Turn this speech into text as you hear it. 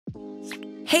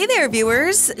Hey there,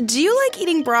 viewers! Do you like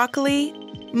eating broccoli?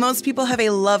 Most people have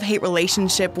a love-hate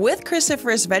relationship with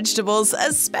cruciferous vegetables,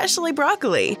 especially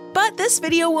broccoli. But this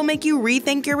video will make you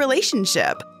rethink your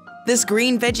relationship. This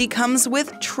green veggie comes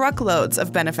with truckloads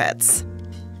of benefits.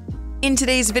 In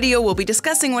today's video, we'll be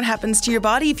discussing what happens to your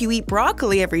body if you eat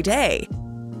broccoli every day.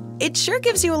 It sure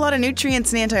gives you a lot of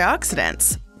nutrients and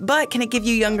antioxidants. But can it give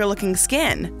you younger-looking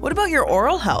skin? What about your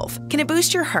oral health? Can it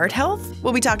boost your heart health?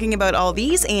 We'll be talking about all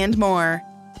these and more.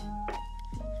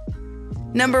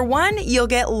 Number 1, you'll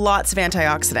get lots of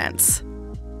antioxidants.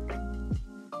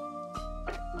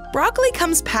 Broccoli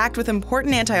comes packed with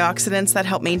important antioxidants that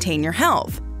help maintain your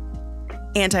health.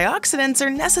 Antioxidants are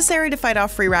necessary to fight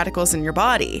off free radicals in your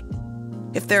body.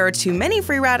 If there are too many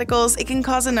free radicals, it can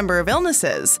cause a number of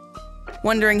illnesses.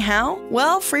 Wondering how?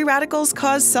 Well, free radicals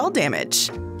cause cell damage.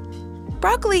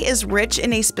 Broccoli is rich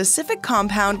in a specific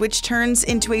compound which turns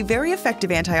into a very effective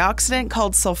antioxidant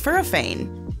called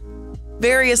sulforaphane.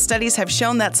 Various studies have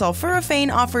shown that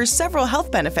sulforaphane offers several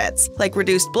health benefits, like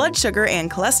reduced blood sugar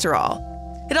and cholesterol.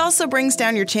 It also brings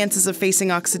down your chances of facing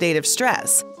oxidative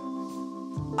stress.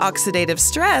 Oxidative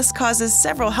stress causes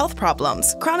several health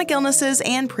problems, chronic illnesses,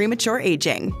 and premature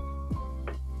aging.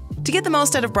 To get the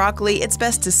most out of broccoli, it's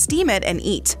best to steam it and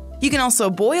eat. You can also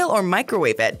boil or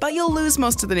microwave it, but you'll lose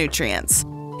most of the nutrients.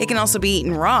 It can also be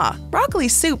eaten raw. Broccoli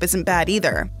soup isn't bad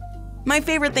either. My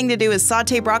favorite thing to do is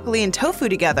sauté broccoli and tofu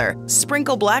together.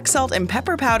 Sprinkle black salt and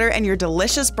pepper powder and your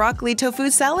delicious broccoli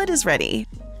tofu salad is ready.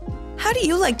 How do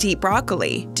you like to eat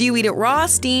broccoli? Do you eat it raw,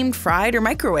 steamed, fried, or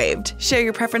microwaved? Share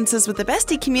your preferences with the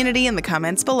Bestie community in the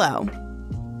comments below.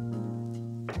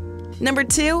 Number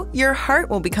 2, your heart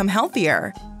will become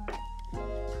healthier.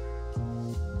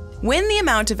 When the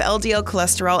amount of LDL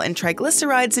cholesterol and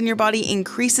triglycerides in your body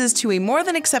increases to a more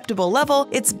than acceptable level,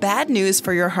 it's bad news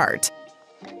for your heart.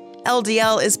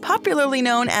 LDL is popularly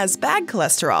known as bad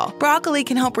cholesterol. Broccoli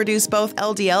can help reduce both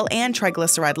LDL and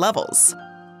triglyceride levels.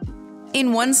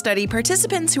 In one study,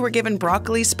 participants who were given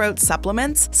broccoli sprout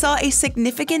supplements saw a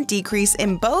significant decrease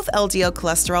in both LDL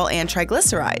cholesterol and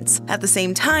triglycerides. At the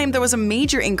same time, there was a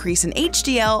major increase in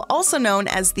HDL, also known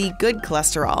as the good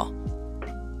cholesterol.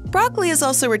 Broccoli is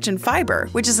also rich in fiber,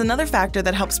 which is another factor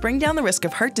that helps bring down the risk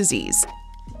of heart disease.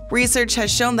 Research has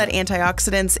shown that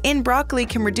antioxidants in broccoli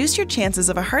can reduce your chances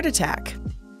of a heart attack.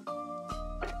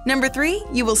 Number 3,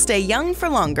 you will stay young for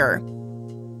longer.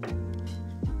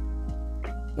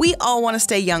 We all want to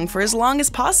stay young for as long as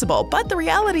possible, but the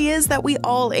reality is that we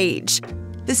all age.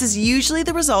 This is usually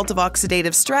the result of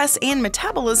oxidative stress and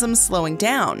metabolism slowing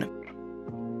down.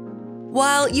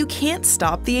 While you can't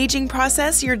stop the aging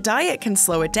process, your diet can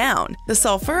slow it down. The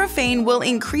sulforaphane will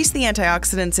increase the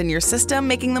antioxidants in your system,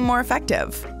 making them more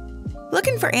effective.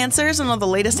 Looking for answers on all the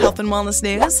latest health and wellness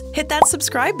news? Hit that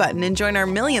subscribe button and join our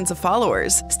millions of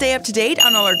followers. Stay up to date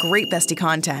on all our great Bestie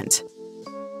content.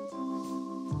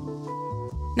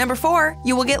 Number 4,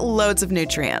 you will get loads of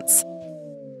nutrients.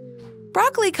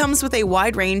 Broccoli comes with a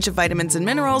wide range of vitamins and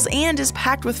minerals and is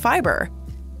packed with fiber.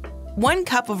 1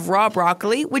 cup of raw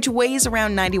broccoli, which weighs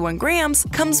around 91 grams,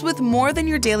 comes with more than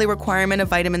your daily requirement of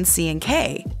vitamins C and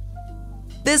K.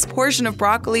 This portion of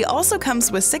broccoli also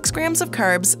comes with 6 grams of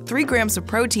carbs, 3 grams of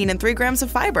protein, and 3 grams of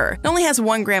fiber. It only has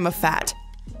 1 gram of fat.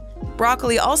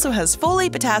 Broccoli also has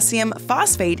folate, potassium,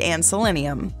 phosphate, and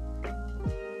selenium.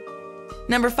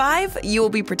 Number 5, you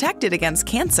will be protected against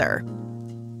cancer.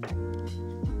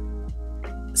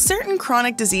 Certain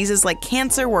chronic diseases like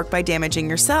cancer work by damaging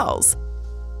your cells.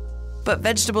 But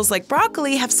vegetables like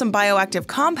broccoli have some bioactive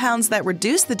compounds that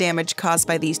reduce the damage caused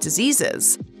by these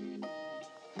diseases.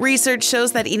 Research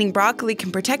shows that eating broccoli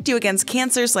can protect you against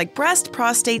cancers like breast,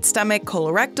 prostate, stomach,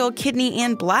 colorectal, kidney,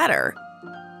 and bladder.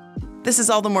 This is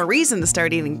all the more reason to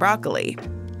start eating broccoli.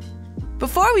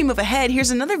 Before we move ahead, here's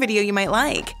another video you might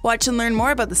like. Watch and learn more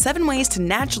about the 7 ways to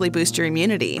naturally boost your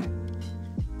immunity.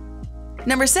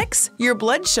 Number 6, your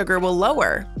blood sugar will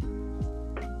lower.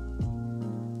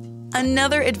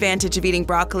 Another advantage of eating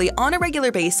broccoli on a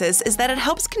regular basis is that it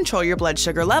helps control your blood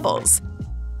sugar levels.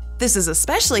 This is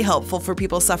especially helpful for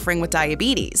people suffering with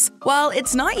diabetes. While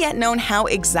it's not yet known how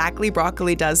exactly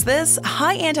broccoli does this,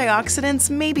 high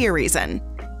antioxidants may be a reason.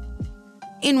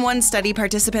 In one study,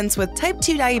 participants with type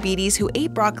 2 diabetes who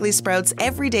ate broccoli sprouts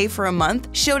every day for a month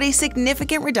showed a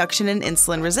significant reduction in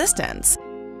insulin resistance.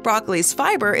 Broccoli's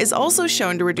fiber is also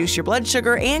shown to reduce your blood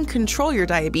sugar and control your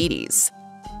diabetes.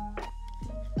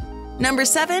 Number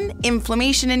 7,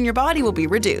 inflammation in your body will be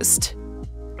reduced.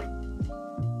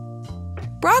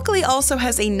 Broccoli also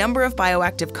has a number of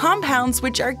bioactive compounds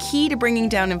which are key to bringing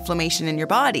down inflammation in your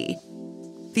body.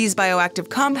 These bioactive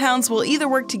compounds will either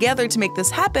work together to make this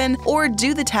happen or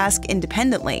do the task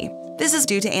independently. This is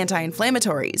due to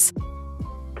anti-inflammatories.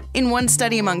 In one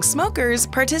study among smokers,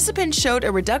 participants showed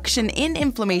a reduction in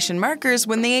inflammation markers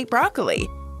when they ate broccoli.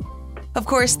 Of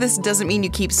course, this doesn't mean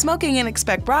you keep smoking and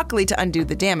expect broccoli to undo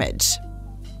the damage.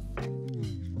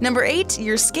 Number 8,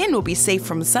 your skin will be safe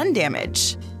from sun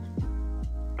damage.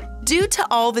 Due to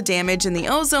all the damage in the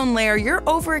ozone layer, you're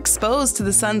overexposed to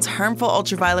the sun's harmful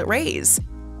ultraviolet rays.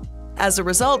 As a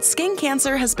result, skin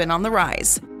cancer has been on the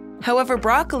rise. However,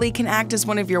 broccoli can act as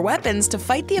one of your weapons to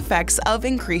fight the effects of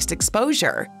increased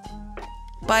exposure.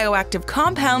 Bioactive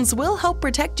compounds will help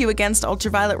protect you against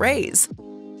ultraviolet rays.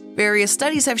 Various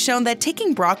studies have shown that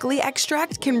taking broccoli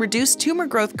extract can reduce tumor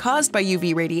growth caused by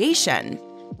UV radiation.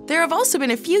 There have also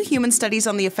been a few human studies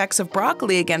on the effects of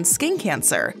broccoli against skin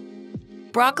cancer.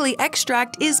 Broccoli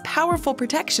extract is powerful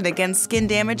protection against skin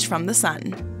damage from the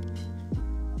sun.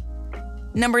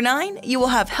 Number 9, you will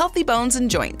have healthy bones and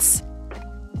joints.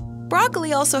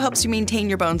 Broccoli also helps you maintain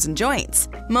your bones and joints.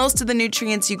 Most of the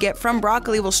nutrients you get from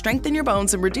broccoli will strengthen your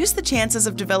bones and reduce the chances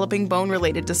of developing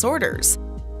bone-related disorders.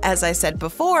 As I said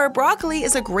before, broccoli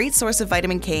is a great source of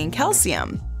vitamin K and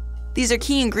calcium. These are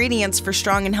key ingredients for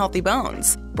strong and healthy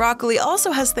bones. Broccoli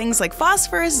also has things like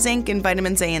phosphorus, zinc, and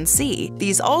vitamins A and C.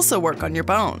 These also work on your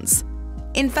bones.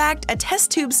 In fact, a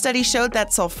test tube study showed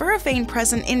that sulforaphane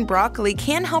present in broccoli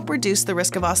can help reduce the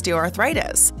risk of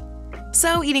osteoarthritis.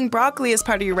 So, eating broccoli as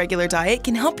part of your regular diet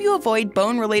can help you avoid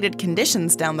bone-related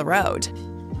conditions down the road.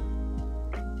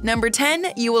 Number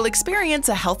 10, you will experience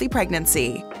a healthy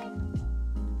pregnancy.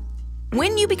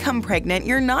 When you become pregnant,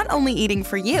 you're not only eating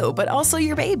for you, but also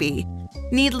your baby.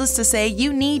 Needless to say,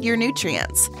 you need your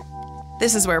nutrients.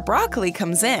 This is where broccoli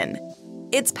comes in.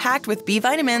 It's packed with B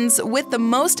vitamins, with the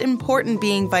most important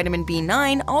being vitamin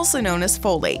B9, also known as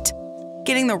folate.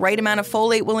 Getting the right amount of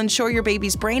folate will ensure your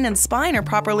baby's brain and spine are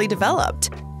properly developed.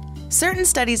 Certain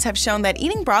studies have shown that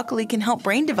eating broccoli can help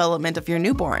brain development of your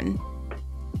newborn.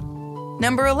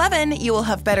 Number 11, you will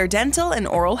have better dental and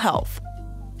oral health.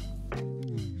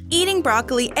 Eating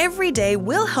broccoli every day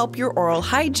will help your oral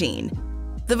hygiene.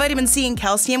 The vitamin C and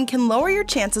calcium can lower your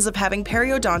chances of having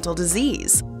periodontal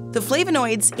disease. The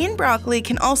flavonoids in broccoli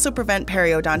can also prevent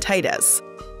periodontitis.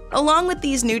 Along with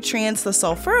these nutrients, the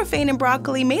sulforaphane in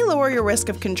broccoli may lower your risk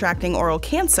of contracting oral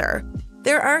cancer.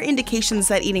 There are indications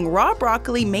that eating raw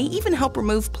broccoli may even help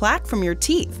remove plaque from your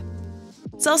teeth.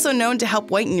 It's also known to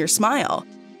help whiten your smile.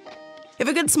 If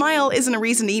a good smile isn't a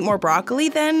reason to eat more broccoli,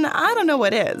 then I don't know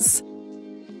what is.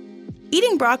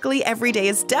 Eating broccoli every day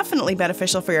is definitely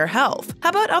beneficial for your health. How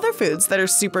about other foods that are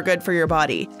super good for your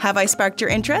body? Have I sparked your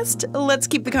interest? Let's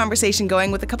keep the conversation going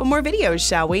with a couple more videos,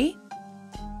 shall we?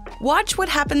 Watch what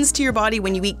happens to your body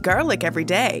when you eat garlic every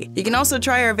day. You can also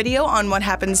try our video on what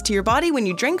happens to your body when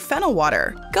you drink fennel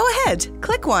water. Go ahead,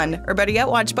 click one, or better yet,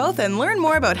 watch both and learn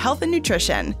more about health and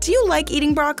nutrition. Do you like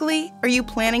eating broccoli? Are you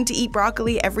planning to eat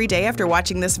broccoli every day after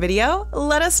watching this video?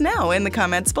 Let us know in the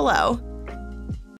comments below.